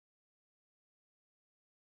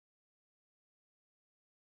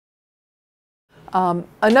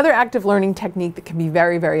Another active learning technique that can be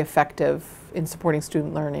very, very effective in supporting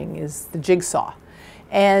student learning is the jigsaw.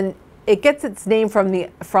 And it gets its name from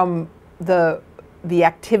the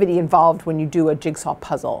activity involved when you do a jigsaw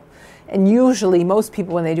puzzle. And usually most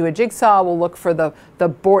people, when they do a jigsaw, will look for the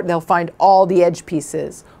board. They'll find all the edge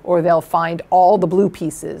pieces, or they'll find all the blue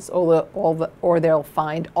pieces, or they'll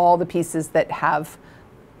find all the pieces that have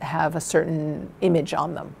a certain image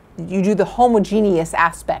on them. You do the homogeneous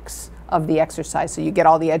aspects of the exercise, so you get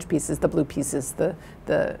all the edge pieces, the blue pieces, the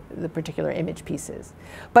particular image pieces.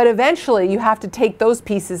 But eventually you have to take those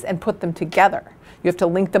pieces and put them together. You have to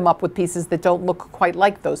link them up with pieces that don't look quite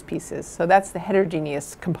like those pieces. So that's the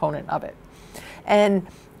heterogeneous component of it. And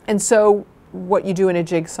so what you do in a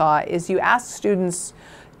jigsaw is you ask students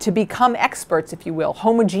to become experts, if you will,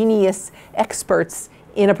 homogeneous experts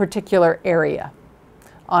in a particular area,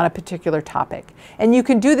 on a particular topic. And you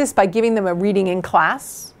can do this by giving them a reading in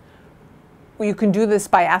class. You can do this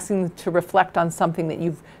by asking them to reflect on something that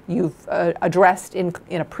you've addressed in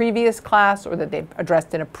a previous class, or that they've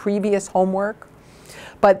addressed in a previous homework.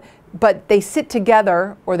 But they sit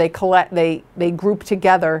together, or they group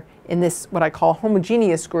together in this, what I call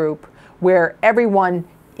homogeneous group, where everyone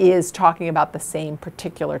is talking about the same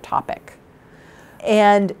particular topic.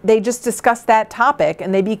 And they just discuss that topic,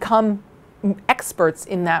 and they become experts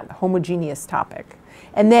in that homogeneous topic.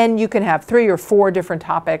 And then you can have 3 or 4 different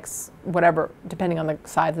topics, whatever, depending on the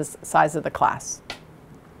size of the class.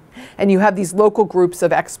 And you have these local groups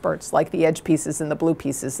of experts, like the edge pieces and the blue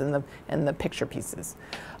pieces and the picture pieces.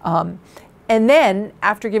 And then,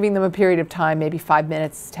 after giving them a period of time, maybe 5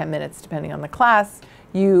 minutes, 10 minutes, depending on the class,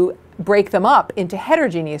 you break them up into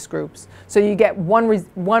heterogeneous groups. So you get one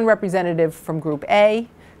representative from group A,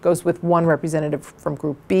 goes with one representative from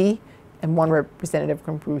group B, and one representative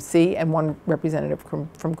from group C, and one representative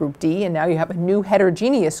from group D. And now you have a new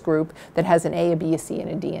heterogeneous group that has an A, a B, a C, and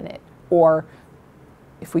a D in it. Or,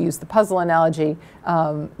 if we use the puzzle analogy,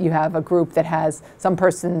 you have a group that has some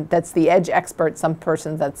person that's the edge expert, some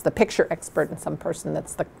person that's the picture expert, and some person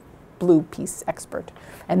that's the blue piece expert.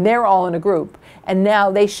 And they're all in a group. And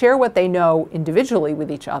now they share what they know individually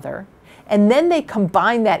with each other. And then they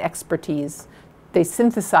combine that expertise, they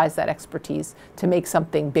synthesize that expertise to make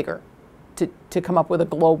something bigger, to come up with a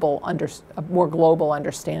more global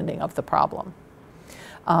understanding of the problem.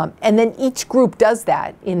 And then each group does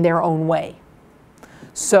that in their own way.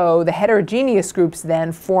 So the heterogeneous groups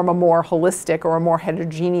then form a more holistic or a more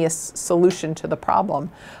heterogeneous solution to the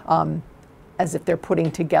problem, as if they're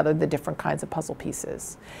putting together the different kinds of puzzle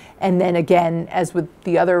pieces. And then again, as with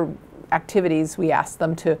the other activities, we ask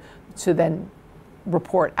them to then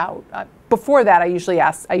report out. Before that, I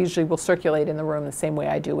usually will circulate in the room the same way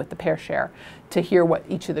I do with the pair share, to hear what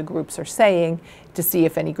each of the groups are saying, to see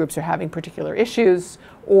if any groups are having particular issues,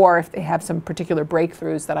 or if they have some particular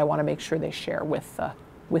breakthroughs that I want to make sure they share with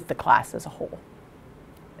the class as a whole.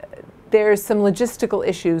 There's some logistical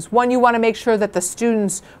issues. One, you want to make sure that the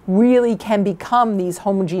students really can become these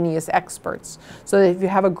homogeneous experts. So that if you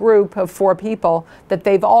have a group of 4 people, that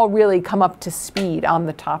they've all really come up to speed on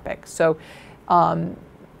the topic. So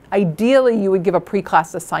ideally, you would give a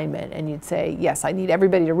pre-class assignment, and you'd say, yes, I need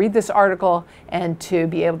everybody to read this article and to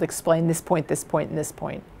be able to explain this point, and this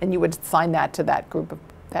point. And you would assign that to that group,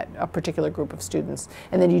 a particular group of students.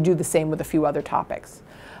 And then you do the same with a few other topics.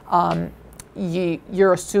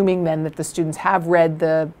 You're assuming then that the students have read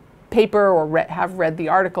the paper, or have read the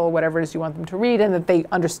article, whatever it is you want them to read, and that they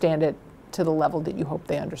understand it to the level that you hope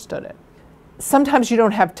they understood it. Sometimes you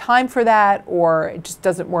don't have time for that, or it just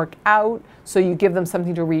doesn't work out, so you give them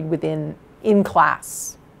something to read in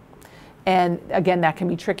class. And again, that can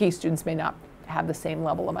be tricky. Students may not have the same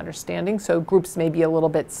level of understanding, so groups may be a little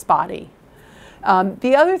bit spotty.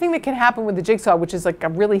 The other thing that can happen with the jigsaw, which is like a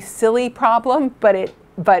really silly problem,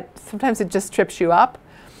 but sometimes it just trips you up,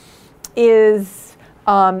 is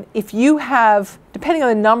if you have, depending on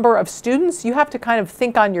the number of students, you have to kind of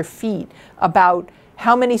think on your feet about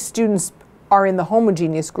how many students are in the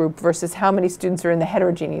homogeneous group versus how many students are in the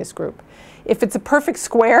heterogeneous group. If it's a perfect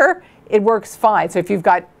square, it works fine. So if you've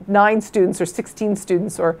got 9 students or 16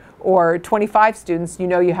 students or 25 students, you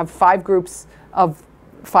know you have 5 groups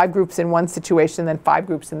in one situation, then 5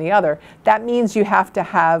 groups in the other. That means you have to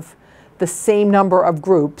have the same number of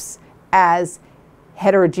groups as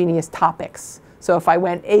heterogeneous topics. So if I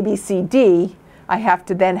went A, B, C, D, I have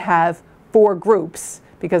to then have 4 groups,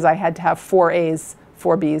 because I had to have 4 A's,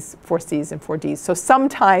 4 B's, 4 C's, and 4 D's. So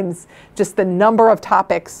sometimes just the number of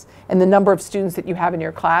topics and the number of students that you have in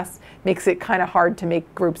your class makes it kind of hard to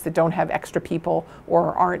make groups that don't have extra people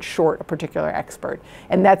or aren't short a particular expert.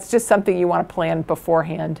 And that's just something you want to plan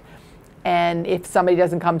beforehand. And if somebody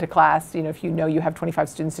doesn't come to class, if you know you have 25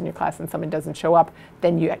 students in your class and someone doesn't show up,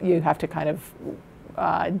 then you have to kind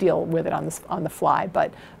of deal with it on the fly.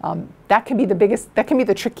 But that can be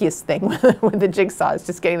the trickiest thing with the Jigsaw, is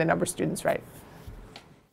just getting the number of students right.